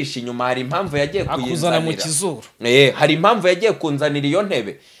ibyari byinshi inyuma hari impamvu yagiye kuyizanira mu kizuru hari impamvu yagiye kunzanira iyo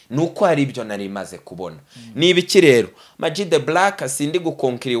ntebe nuko hari ibyo nari maze kubona niba iki rero G the Black sindi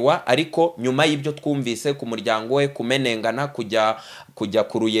gukonkiriwa ariko nyuma y'ibyo twumvise ku muryango we kumenengana kujya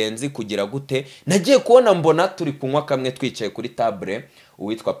ku Ruyenzi kugira gute nagiye kubona mbona turi kunywa kamwe twicaye kuri table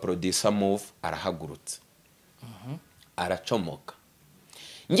uwitwa producer Move arahagurutse aracomoka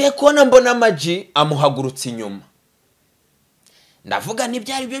ngiye kubona mbona G amuhagurutse inyuma ndavuga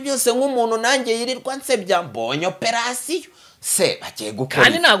n'ibyari byo byose nk'umuntu nanjye yirirwa nsebya mbonye operation se bagiye gukora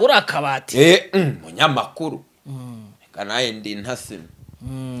kandi ntago uri akabati munyamakuru kanaye ndi ntasime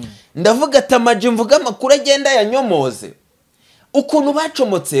ndavuga ati G mvuga amakuru agenda yanyomoze ukuntu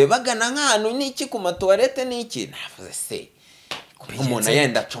bacomotse bagana nk'ahantu n'iki ku matoilette n'iki navuze se umuntu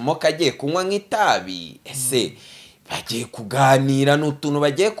yenda acomoka agiye kunywa nk'itabi ese bagiye kuganira n'utuntu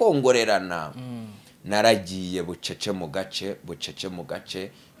bagiye kongorerana naragiye bucece mu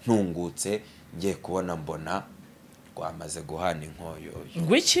gace ntungutse ngiye kubona mbona twamaze guhana inkoyoyo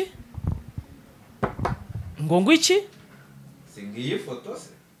ngwiki ngwiki singiye foto se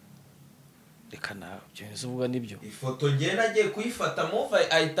reka na byo uvuga nibyo ifoto ngenda agiye kuyifata Move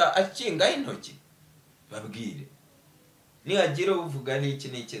ahita akinga intoki babwire nihagira uvuga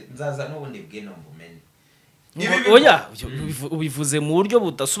n'iki nzaza n'ubundi bwino mbumenye oya ubivuze mu buryo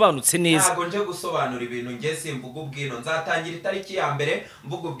budasobanutse neza ntabwo nje gusobanura ibintu ngiye simvuga ubwino nzatangira itariki ya mbere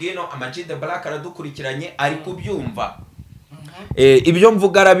mvuga ubwino G the Black aradukurikiranye ari kubyumva ibyo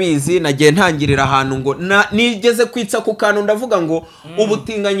mvuga arabizi nagiye ntangirira ahantu ngo nigeze kwitsa ku kantu ndavuga ngo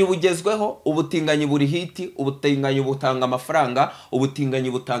ubutinganyi bugezweho ubutinganyi buri hiti ubutinganyi butanga amafaranga ubutinganyi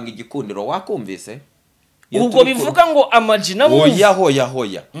butanga igikundiro wakumvise ubwo bivuga ngo G na Move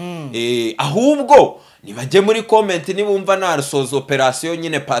hoya ahubwo nibajye muri comment nibumva narusoza operation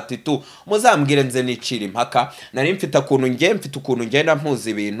nyine part 2 muzambwire nze nicira impaka nari mfite ukuntu ngenda mpuza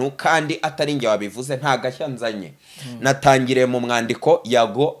ibintu kandi atari nge wabivuze nta gashya nzanye natangire mu mwandiko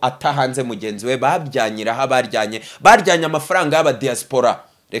yago atahanze mugenzi we babyanyira baryanye amafaranga y'aba diaspora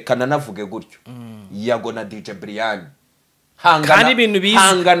reka nanavuge gutyo yago na DJ Brian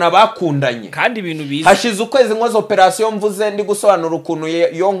hangana bakundanye kandi ibintu biza hashize ukwezi nkoze operation mvuze ndi gusobanura ukuntu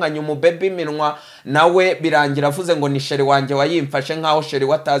yonkanye umubebe iminwa nawe birangira avuze ngo ni sheri wanje wayimfashe nkaho sheri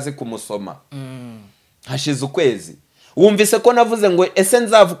watazi kumusoma hashize ukwezi wumvise ko navuze ngo ese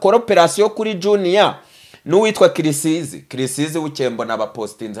nzavukora operation kuri Junior n'uwitwa Kirisizi w'ikembo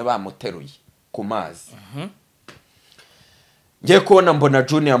n'abapostinze bamuteruye ku mazi ngiye kubona mbona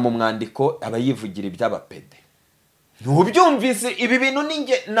Junior mu mwandiko abayivugira iby'abapede ntubyumvise ibi bintu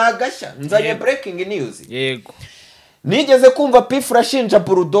ninge nagashya nzanye breaking news yego nigeze kumva Pifura ashinja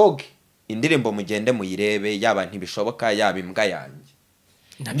Bulldog indirimbo mugende muyirebe yaba ntibishoboka yaba imbwa yanjye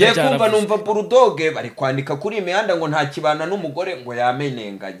ngiye kumva numva Bulldog bari kwandika kuri imihanda ngo nta kibana n'umugore ngo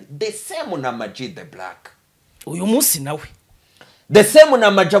yamenenganye the same na G the Black uyu munsi nawe the same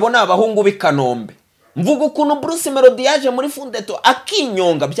na Majabo n'abahungu b'Ikanombe mvuga ukuntu Bruce Melody yaje muri Fundeto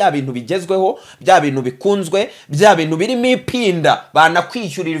akinyonga bya bintu bigezweho bya bintu bikunzwe bya bintu birimo ipinda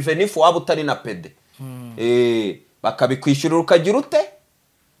banakwishyurira venifu waba utari na pede bakabikwishyurira ukagira ute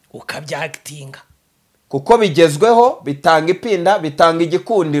ukabyakitinga kuko bigezweho bitanga ipinda bitanga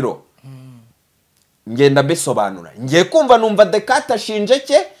igikundiro ngenda bisobanura ngiye kumva numva Dekata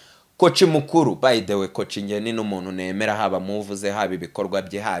shinjeke Coach mukuru by the way Coach ngeni n'umuntu nemera haba muvuze haba ibikorwa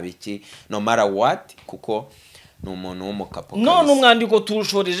bye haba iki no matter what kuko umuntu w'umukapo none umwandiko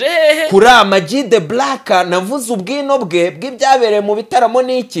tuwushoreje hehe kuri G the Black navuze ubwino bwe bw'ibyabereye mu bitaramo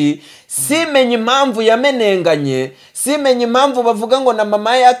n'iki simenye impamvu yamenenganye simenye impamvu bavuga ngo na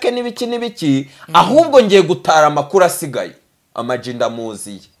mama yake n'ibiki ahubwo ngiye gutara amakuru asigaye G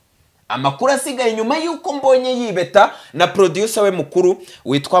ndamuziye amakuru asigaye nyuma yuko mbonye yibeta na producer we mukuru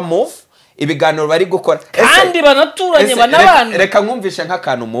witwa Move ibiganiro bari gukora kandi banaturanye banabana reka nkumvishe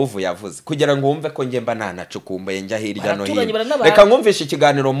nk'akantu Move yavuze kugira ngo wumve ko nge mba nanacukumbuye njya hirya no hino reka nkumvishe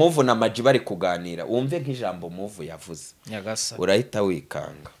ikiganiro Move na G bari kuganira wumve nk'ijambo Move yavuze urahita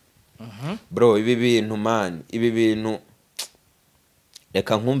wikanga bro ibi bintu man ibi bintu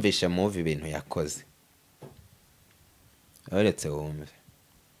reka nkumvishe Move ibintu yakoze uretse wumve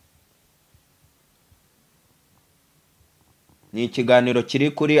ni ikiganiro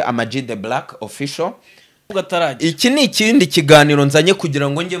kiri kuri G the Black official iki ni ikindi kiganiro nzanye kugira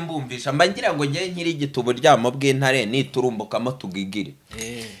ngo nge mbumvisha mba ngira ngo nge nkiri igitubo ryamo bw'intare niturumbukamo tugigire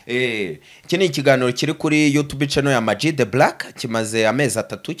iki ni ikiganiro kiri kuri YouTube channel ya G the Black kimaze amezi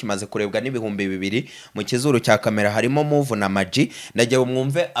 3 kimaze kurebwa n'ibihumbi 2 mu kizuru cya kamera harimo Move na G nagiye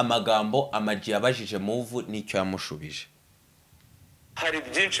mwumve amagambo G yabajije Move nicyo yamushubije hari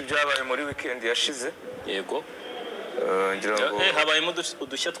byinshi byabaye muri weekend yashize yego ngira ngo habayemo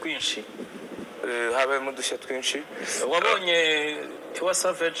udushya twinshi wabonye Tiwa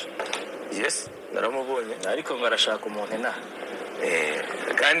Savage yes naramubonye ariko ngarashaka umuntu na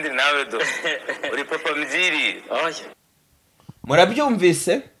kandi nawe do uri papa mbyiri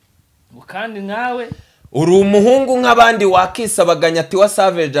murabyumvise kandi nawe uri umuhungu nk'abandi wakisabaganya Tiwa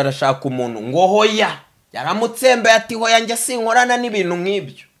Savage arashaka umuntu ngo hoya yaramutsembe ati hoya njye sinkorana n'ibintu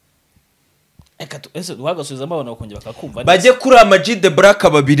nk'ibyo ese wagasubiza mbabona bakongera bakakumva baje kuri G the Black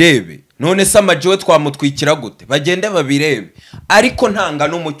babirebe none se G we twamutwikira gute bagende babirebe ariko ntanga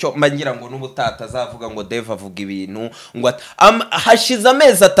n'umucyo mbangira ngo n'ubutata azavuga ngo Dave avuga ibintu ngo hashize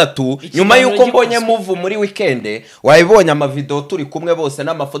amezi 3 nyuma yuko mbonye Move muri weekend wayibonye amavideo turi kumwe bose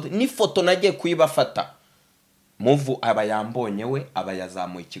n'amafoto n'ifoto nagiye kuyibafata Move aba yambonye we aba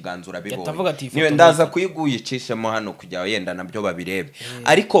yazamuye ikiganzura bibonye niwe ndaza kuyiguyicishemo hano kujya yenda nabyo babirebe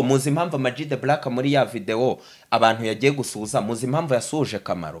ariko muzi impamvu G the Black muri ya video abantu yagiye gusuza muzi impamvu yasuje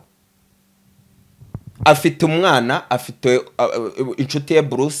Kamaro afite umwana afite inshuti ye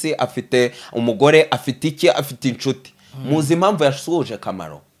Bruce afite umugore afite iki afite inshuti muzi impamvu yasuje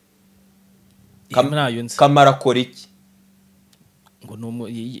Kamaro Kamaro akora iki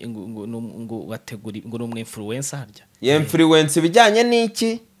ngo wateguri ngo numwe influencer harya influencer bijyanye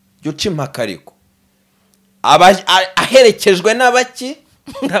n'iki yuca impakariko aherekejwe n'abaki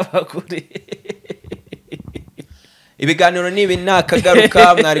n'abagore ibiganiro nibi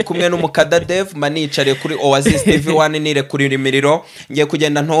nakagaruka mwari kumwe n'umukada Dave manicare kuri Oasis TV1 nire kuri Rimiriro ngiye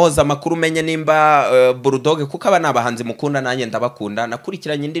kugenda ntohoza amakuru menye nimba Bulldog kuko aba nabahanzi mukunda nanjye ndabakunda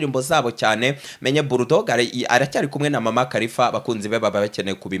nakurikiranye indirimbo zabo cyane menye Bulldog aracyari kumwe na mama Khalifa bakunzi be baba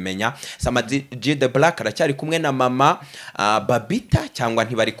bakeneye kubimenya G the Black aracyari kumwe na mama Babita cyangwa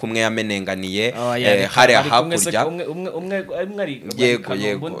ntibari kumwe yamenenganiye hari hakurya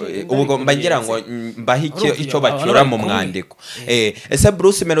yego ubwo mbangira ngo mbahike icyo bacyura mu mwandiko ese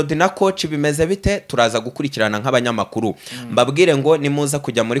Bruce Melody na Coach bimeze bite turaza gukurikirana nk'abanyamakuru mbabwire ngo nimuza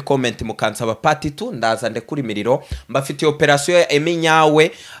kujya muri comment mukansaba part 2 ndaza nde kuri Miriro mbafite operation ya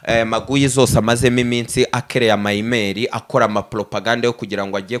Eminyawe maguyi zose amazemo iminsi akereye amaimeri akora ama propaganda yo kugira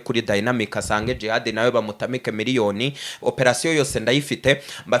ngo agiye kuri Dynamic asange Jihad nawe bamutamike miliyoni operation yose ndayifite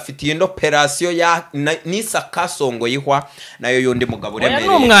mbafitiye ino operation ya Nisa Kasongo yihwa nayo yundi mugabo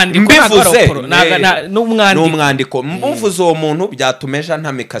remereye mbivuze n'umwandiko mvuze uwo muntu byatumeje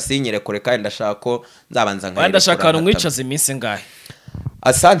ntamika sinyire kure kandi ndashako nzabanza ngaye ndashaka umwicaza iminsi ngahe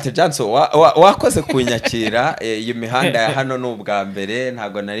Asante Janso wakoze kunyakira iyi mihanda ya hano n'ubwa mbere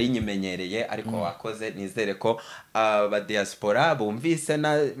ntago nari nyimenyereye ariko wakoze nizere ko aba diaspora bumvise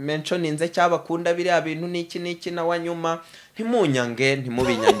na mentioninze cyabakunda biri bintu niki na wanyuma ntimunyange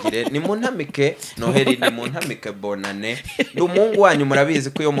ntimubinyangire nimuntamike Noheli nimuntamike bonane ndumungu wanyu murabizi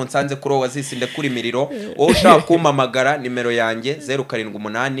ko iyo munsanze kuri Oasis nde kuri Miriro wowe ushaka kumpamagara nimero yanjye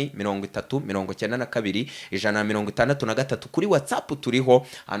 078 30 92 kuri WhatsApp turiho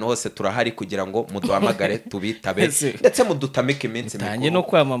hano hose turahari kugira ngo muduhamagare tubitabe ndetse mudutamike iminsi mikuru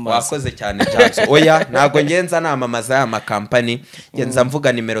wakoze cyane Janso oya ntago ngenza namamaza ya makampani ngenza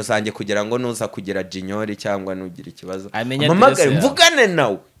mvuga nimero zanjye kugira ngo nuza kugira jinyori cyangwa nugira ikibazo mamagare mvugane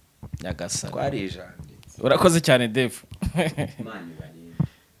nawe nyagasani twari ijambo urakoze cyane Dave